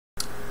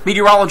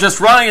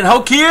Meteorologist Ryan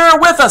Hoke here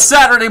with a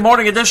Saturday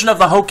morning edition of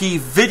the Hokey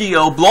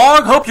video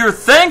blog. Hope your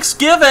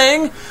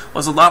Thanksgiving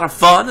was a lot of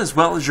fun, as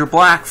well as your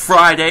Black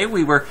Friday.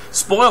 We were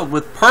spoiled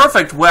with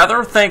perfect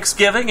weather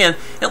Thanksgiving and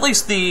at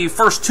least the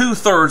first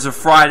two-thirds of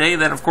Friday.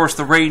 Then, of course,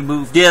 the rain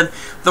moved in.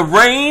 The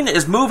rain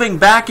is moving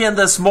back in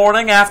this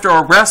morning after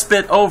a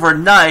respite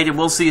overnight, and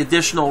we'll see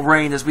additional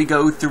rain as we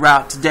go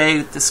throughout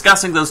today,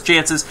 discussing those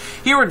chances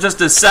here in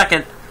just a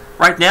second.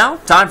 Right now,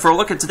 time for a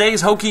look at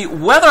today's Hokey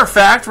weather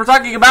fact. We're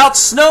talking about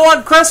snow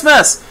on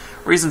Christmas.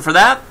 Reason for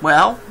that?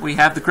 Well, we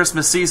have the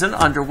Christmas season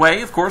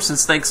underway, of course,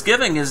 since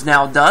Thanksgiving is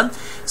now done.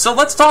 So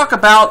let's talk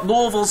about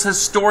Louisville's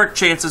historic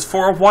chances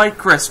for a white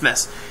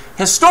Christmas.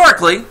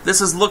 Historically,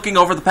 this is looking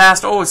over the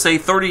past, say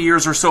 30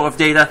 years or so of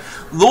data,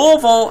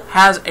 Louisville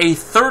has a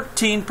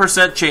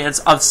 13% chance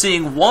of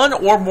seeing 1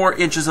 or more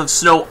inches of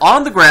snow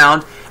on the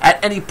ground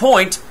at any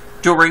point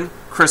during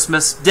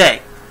Christmas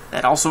Day.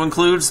 That also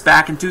includes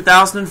back in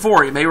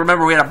 2004. You may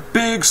remember we had a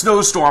big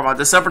snowstorm on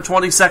December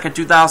 22nd,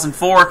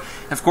 2004.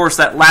 Of course,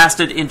 that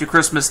lasted into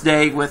Christmas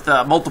Day with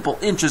multiple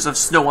inches of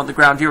snow on the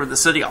ground here in the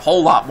city, a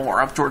whole lot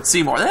more up towards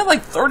Seymour. They had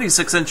like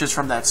 36 inches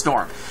from that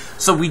storm.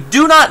 So we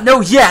do not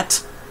know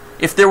yet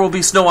if there will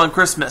be snow on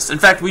Christmas. In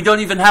fact, we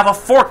don't even have a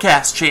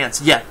forecast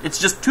chance yet. It's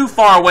just too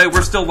far away.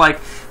 We're still like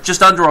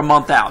just under a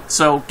month out.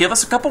 So give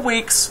us a couple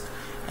weeks,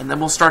 and then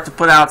we'll start to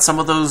put out some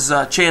of those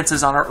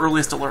chances on our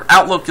earliest alert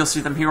outlook. You'll see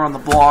them here on the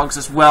blogs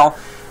as well.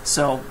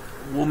 So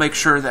we'll make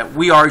sure that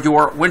we are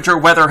your winter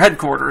weather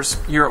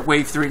headquarters here at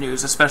Wave 3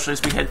 News, especially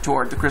as we head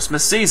toward the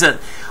Christmas season.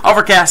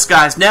 Overcast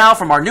skies now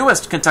from our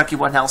newest Kentucky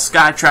One Health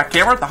Sky Track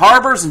camera at the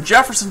Harbors in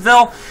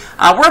Jeffersonville.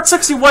 We're at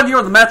 61 here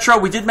in the metro.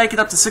 We did make it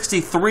up to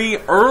 63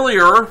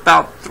 earlier,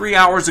 about 3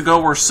 hours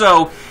ago or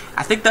so.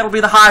 I think that'll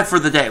be the high for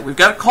the day. We've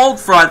got a cold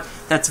front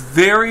that's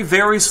very,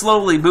 very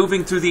slowly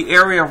moving through the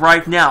area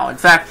right now. In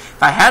fact,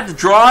 if I had to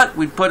draw it,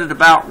 we'd put it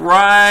about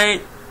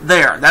right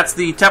there. That's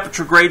the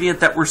temperature gradient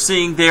that we're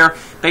seeing there,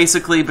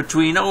 basically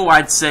between,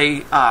 I'd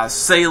say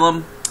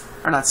Seymour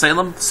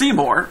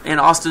in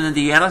Austin,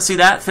 Indiana. See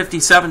that?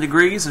 57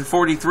 degrees and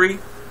 43,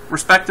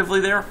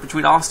 respectively, there,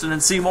 between Austin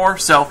and Seymour.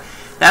 So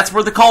that's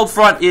where the cold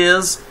front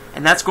is,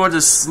 and that's going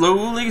to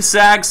slowly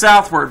sag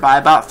southward by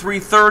about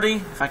 3:30.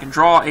 If I can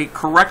draw a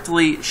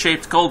correctly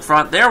shaped cold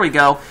front, there we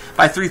go.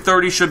 By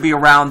 3:30 should be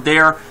around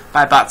there.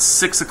 By about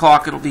 6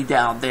 o'clock, it'll be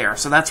down there.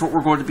 So that's what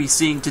we're going to be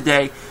seeing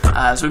today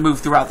as we move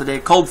throughout the day.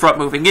 Cold front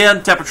moving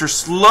in, temperature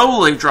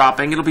slowly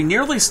dropping. It'll be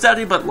nearly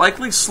steady, but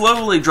likely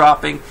slowly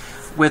dropping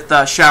with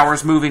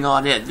showers moving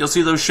on in. You'll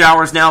see those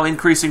showers now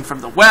increasing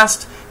from the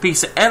west.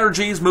 Piece of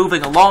energy is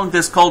moving along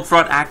this cold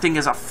front, acting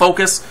as a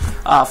focus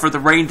for the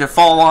rain to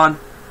fall on.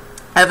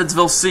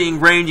 Evansville seeing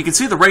rain. You can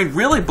see the rain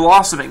really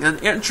blossoming. An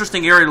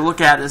interesting area to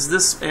look at is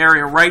this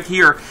area right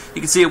here.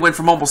 You can see it went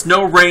from almost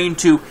no rain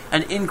to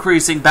an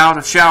increasing bout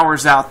of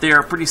showers out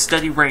there. Pretty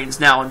steady rains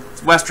now in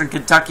western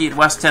Kentucky and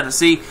west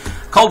Tennessee.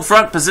 Cold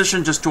front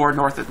position just to our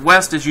north and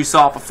west, as you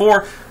saw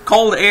before.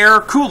 Cold air,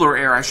 cooler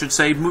air, I should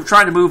say,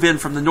 trying to move in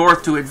from the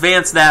north to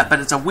advance that, but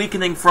it's a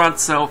weakening front,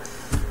 so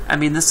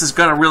this is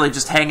going to really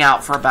just hang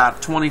out for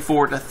about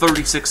 24 to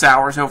 36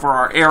 hours over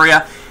our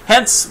area.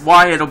 Hence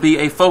why it'll be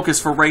a focus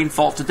for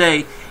rainfall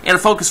today and a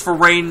focus for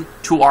rain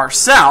to our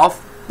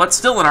south, but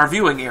still in our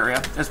viewing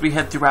area as we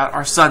head throughout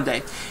our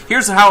Sunday.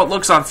 Here's how it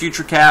looks on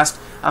Futurecast.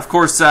 Of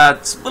course,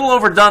 it's a little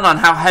overdone on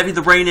how heavy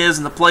the rain is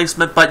and the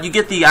placement, but you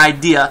get the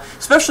idea,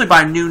 especially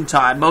by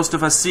noontime. Most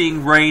of us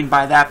seeing rain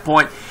by that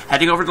point.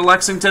 Heading over to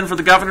Lexington for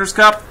the Governor's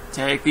Cup,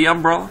 take the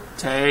umbrella,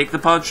 take the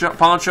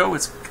poncho.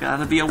 It's going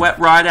to be a wet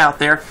ride out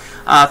there.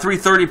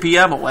 3:30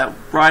 p.m., a wet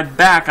ride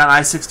back on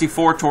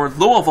I-64 toward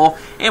Louisville,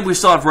 and we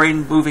still have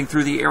rain moving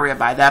through the area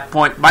by that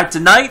point. By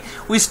tonight,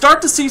 we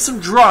start to see some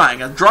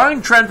drying. A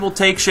drying trend will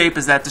take shape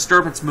as that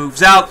disturbance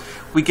moves out.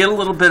 We get a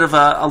little bit of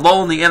a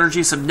lull in the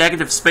energy, some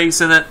negative space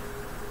in it,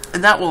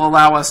 and that will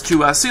allow us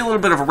to see a little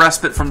bit of a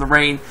respite from the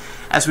rain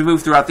as we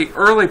move throughout the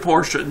early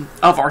portion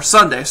of our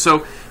Sunday.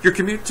 So your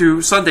commute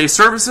to Sunday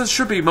services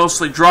should be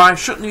mostly dry.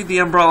 Shouldn't need the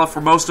umbrella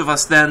for most of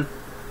us then.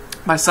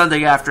 By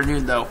Sunday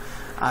afternoon, though,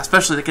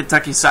 especially the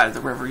Kentucky side of the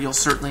river, you'll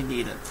certainly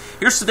need it.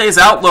 Here's today's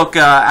outlook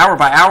hour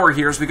by hour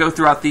here as we go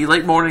throughout the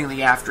late morning and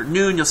the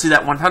afternoon. You'll see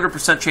that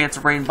 100% chance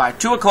of rain by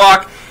 2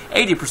 o'clock,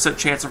 80%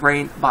 chance of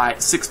rain by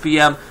 6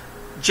 p.m.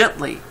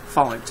 Gently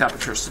falling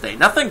temperatures today.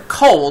 Nothing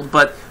cold,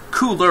 but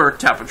cooler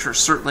temperatures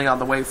certainly on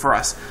the way for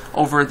us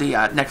over the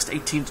next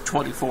 18 to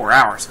 24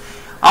 hours.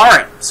 All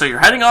right, so you're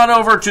heading on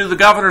over to the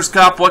Governor's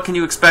Cup. What can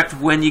you expect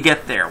when you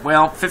get there?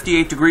 Well,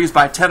 58 degrees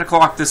by 10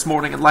 o'clock this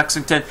morning in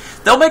Lexington.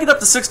 They'll make it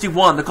up to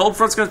 61. The cold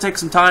front's going to take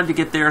some time to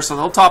get there, so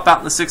they'll top out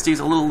in the 60s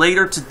a little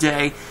later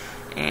today.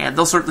 and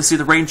they'll certainly see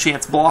the rain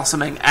chance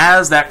blossoming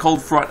as that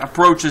cold front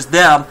approaches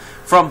them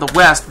from the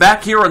west.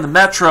 Back here in the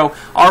metro,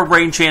 our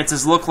rain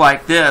chances look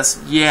like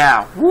this.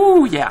 Yeah,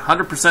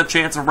 100%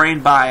 chance of rain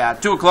by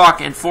 2 o'clock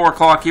and 4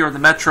 o'clock here in the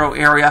metro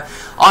area.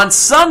 On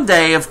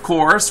Sunday, of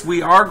course,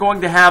 we are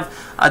going to have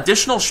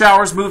additional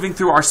showers moving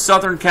through our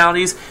southern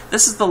counties.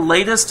 This is the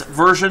latest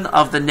version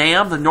of the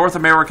NAM, the North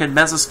American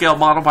Mesoscale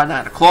model, by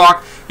 9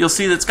 o'clock. You'll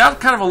see that it's got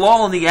kind of a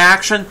lull in the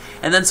action,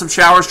 and then some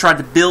showers trying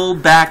to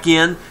build back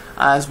in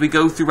as we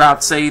go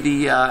throughout, say,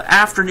 the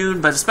afternoon,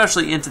 but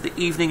especially into the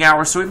evening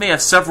hours. So we may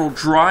have several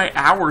dry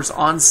hours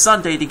on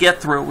Sunday to get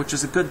through, which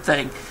is a good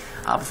thing,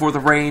 before the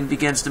rain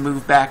begins to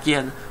move back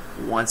in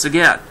once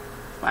again.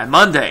 By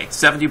Monday,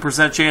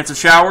 70% chance of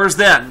showers.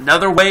 Then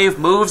another wave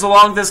moves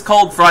along this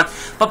cold front.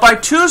 But by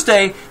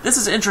Tuesday, this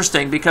is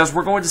interesting because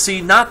we're going to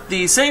see not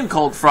the same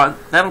cold front.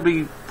 That'll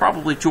be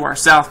probably to our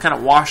south, kind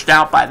of washed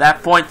out by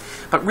that point.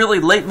 But really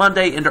late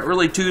Monday into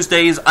early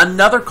Tuesdays,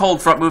 another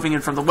cold front moving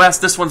in from the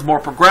west. This one's more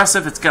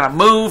progressive. It's going to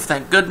move,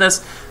 thank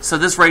goodness. So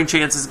this rain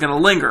chance is going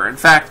to linger. In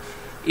fact,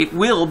 it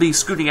will be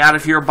scooting out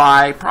of here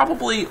by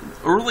probably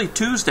early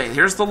Tuesday.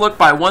 Here's the look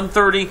by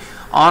 1:30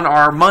 on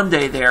our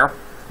Monday there.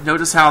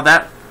 Notice how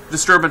that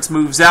disturbance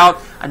moves out.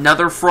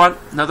 Another front,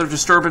 another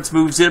disturbance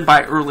moves in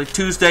by early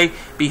Tuesday.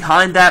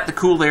 Behind that, the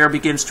cool air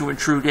begins to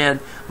intrude in.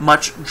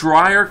 Much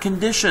drier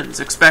conditions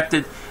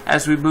expected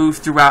as we move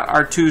throughout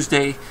our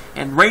Tuesday,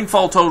 and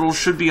rainfall totals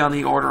should be on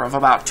the order of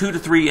about 2 to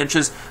 3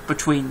 inches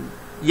between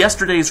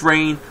yesterday's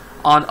rain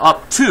on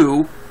up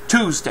to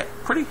Tuesday.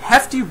 Pretty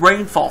hefty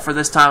rainfall for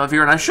this time of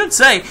year, and I should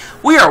say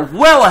we are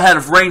well ahead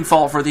of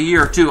rainfall for the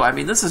year too. I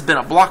mean, this has been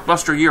a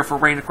blockbuster year for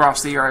rain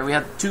across the area. We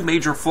had 2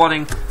 major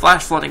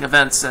flash flooding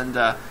events, and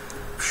I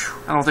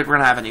don't think we're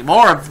going to have any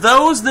more of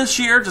those this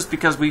year, just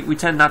because we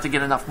tend not to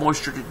get enough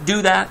moisture to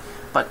do that,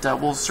 but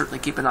we'll certainly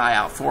keep an eye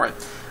out for it.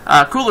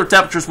 Cooler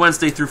temperatures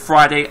Wednesday through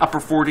Friday, upper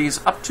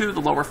 40s up to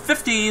the lower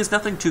 50s.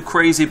 Nothing too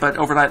crazy, but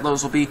overnight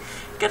lows will be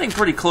getting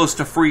pretty close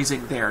to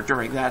freezing there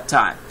during that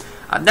time.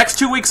 Next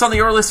 2 weeks on the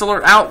earliest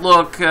alert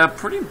outlook,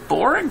 pretty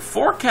boring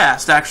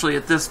forecast actually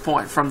at this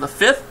point. From the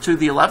 5th to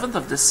the 11th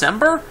of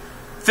December,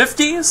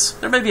 50s.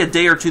 There may be a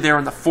day or two there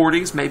in the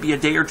 40s, maybe a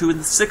day or two in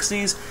the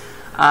 60s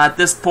at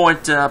this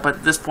point. But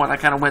at this point I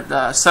kind of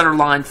went center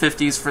line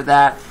 50s for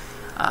that.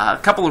 A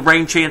couple of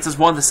rain chances,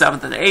 one the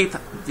 7th and the 8th.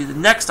 The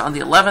next on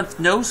the 11th,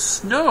 no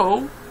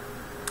snow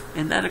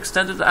in that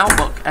extended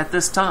outlook at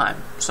this time.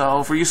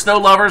 So for you snow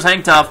lovers,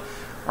 hang tough.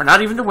 We're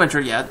not even to winter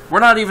yet. We're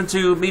not even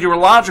to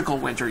meteorological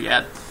winter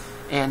yet.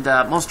 And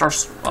most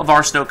of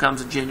our snow comes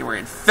in January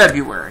and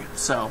February.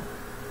 So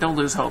don't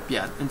lose hope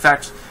yet. In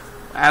fact,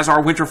 as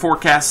our winter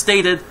forecast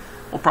stated,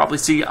 we'll probably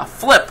see a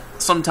flip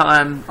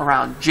sometime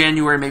around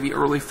January, maybe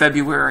early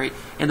February,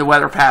 in the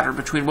weather pattern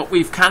between what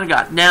we've kind of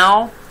got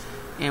now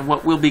and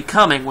what will be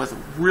coming with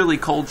really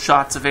cold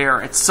shots of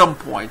air at some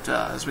point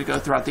as we go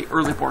throughout the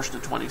early portion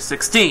of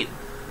 2016.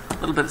 A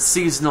little bit of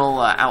seasonal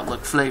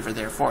outlook flavor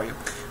there for you.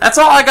 That's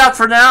all I got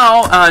for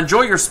now.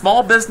 Enjoy your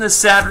small business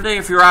Saturday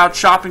if you're out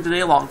shopping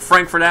today along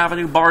Frankfort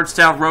Avenue,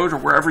 Bardstown Road, or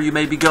wherever you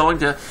may be going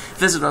to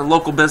visit a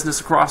local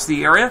business across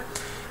the area.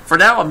 For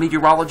now, I'm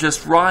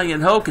meteorologist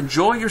Ryan Hoke.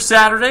 Enjoy your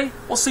Saturday.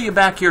 We'll see you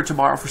back here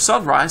tomorrow for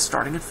sunrise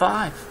starting at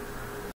 5.